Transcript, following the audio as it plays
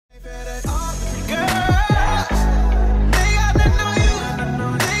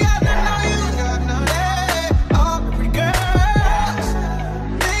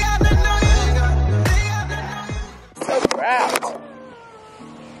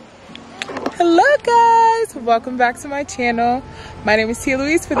Hello guys, welcome back to my channel. My name is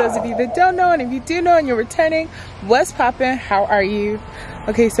Louise for those of you that don't know, and if you do know and you're returning, what's poppin'? How are you?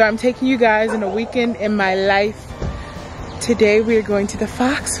 Okay, so I'm taking you guys in a weekend in my life. Today we are going to the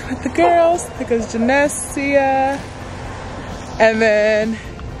Fox with the girls. There goes Janessia. And then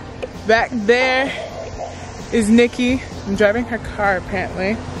back there is Nikki. I'm driving her car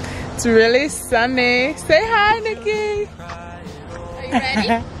apparently. It's really sunny. Say hi, Nikki. Are you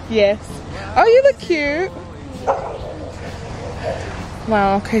ready? Yes. Oh, you look cute.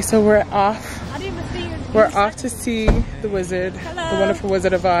 Wow, okay, so we're off. We're off to see the wizard, the wonderful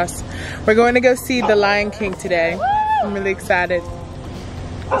Wizard of Oz. We're going to go see the Lion King today. I'm really excited.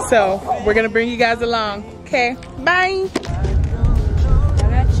 So, we're gonna bring you guys along. Okay, bye.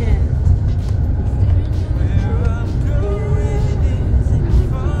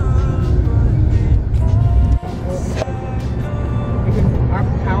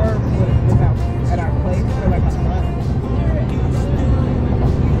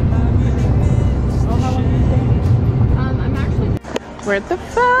 We're at the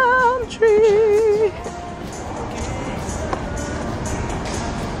foundry.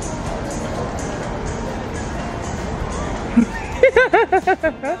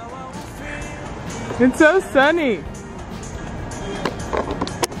 It's so sunny.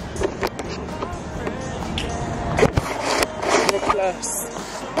 We're close.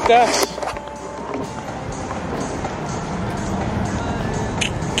 Gosh.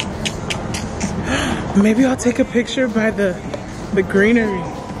 Maybe I'll take a picture by the greenery.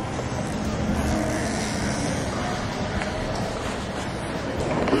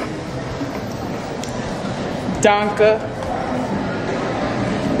 Donka.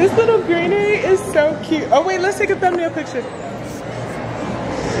 This little greenery is so cute. Oh wait, let's take a thumbnail picture. Do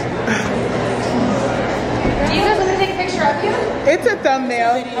you guys want to take a picture of you? It's a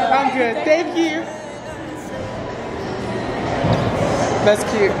thumbnail. I'm good. Thank you. That's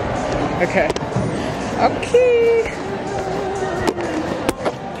cute. Okay. Okay.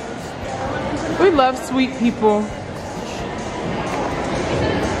 We love sweet people.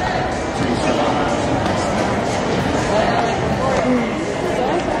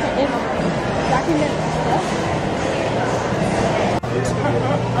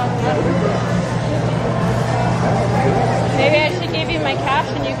 Maybe I should give you my cash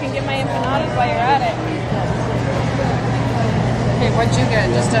and you can get my empanadas while you're at it. Okay, what'd you get?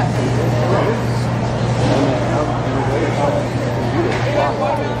 Just a...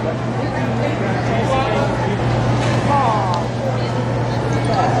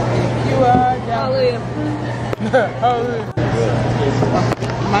 You are down.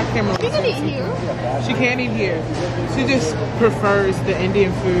 My camera. You can eat here. She can't eat here. She just prefers the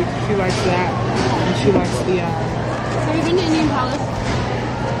Indian food. She likes that, and she likes the. Have you been to Indian Palace?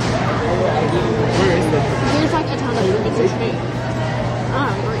 Where is that? There's like a ton of them. It's a street.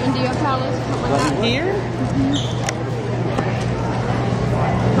 Or India Palace, something like that. Here?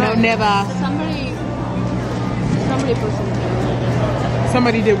 No, never. Somebody posted that they were really good.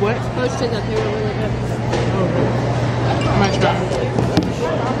 Somebody did what? Posted that they were really good. Oh, I might try.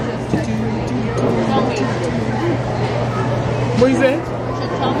 Tell me. What you say? You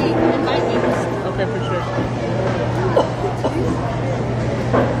should tell me. Invite me. Okay, for sure.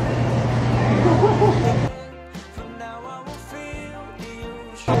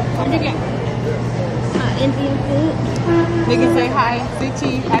 What'd you get? Indian food. Nikki, say hi. Say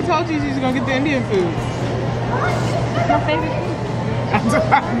cheese. I told you she was gonna get the Indian food. It's my favorite food.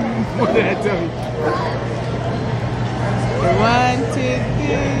 What did I tell you? 1, 2,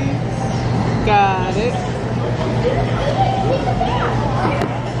 3. Got it.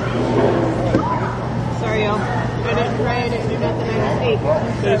 Sorry, y'all. I didn't do nothing. I just ate.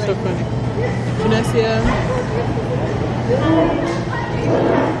 That is so funny. Janessia.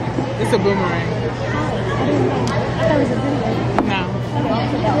 It's a boomerang. I thought it was a video. No.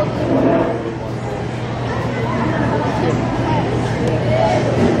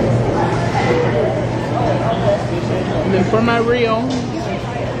 And then for my reel,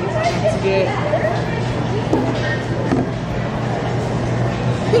 let's get.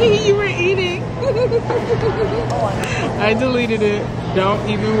 You were eating. I deleted it. Don't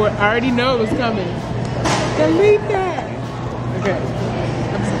even. I already know it was coming. Delete that. Okay.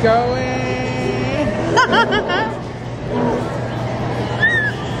 I'm going.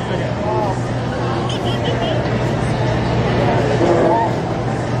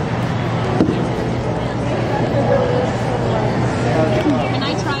 Can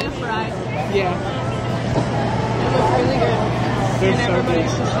I try a fry? Yeah. It looks really good. They're And so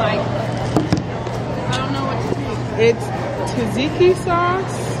everybody's good. just like, I don't know what to do. It's tzatziki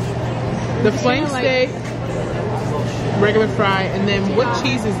sauce The flame steak, regular fry, and then what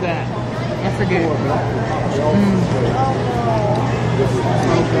cheese is that? I forget.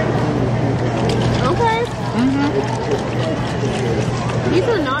 Okay. These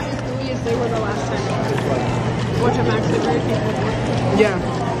are not as gooey as they were the last time, which I'm actually very thankful for. Yeah.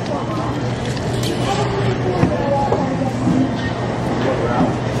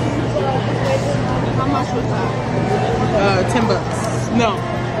 How much was that? $10. No.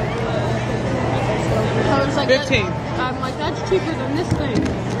 I was like, 15. I'm like, that's cheaper than this thing.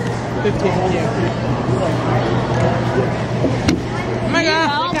 15, yeah. Oh my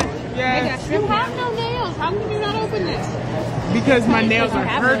God. Yeah. You have no nails. How can you not open this? Because my nails are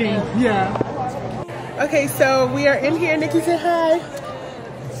hurting. Yeah. Okay, so we are in here. Nikki, say hi.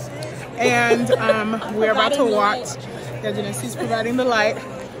 And we're about to watch. Yeah, Genesee's providing the light.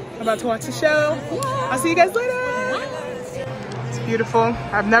 I'm about to watch the show. I'll see you guys later. It's beautiful.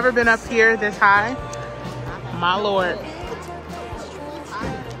 I've never been up here this high. My Lord.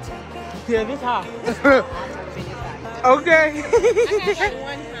 Yeah, this high. Okay.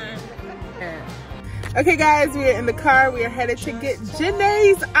 Okay, guys, we are in the car. We are headed to get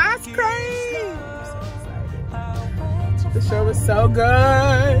Janae's ice cream. The show was so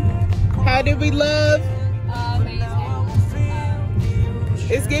good. How did we love?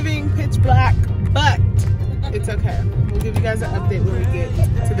 It's giving pitch black, but it's okay. We'll give you guys an update when we get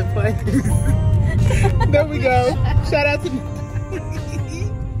to the place. There we go. Shout out to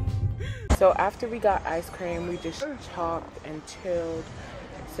Nikki. So after we got ice cream, we just talked and chilled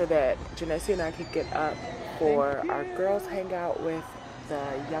so that Genesee and I could get up for our girls hangout with the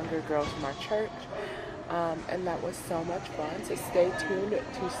younger girls from our church. And that was so much fun. So stay tuned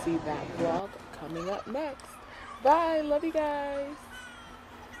to see that vlog coming up next. Bye. Love you guys.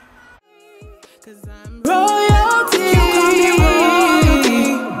 'Cause I'm royalty.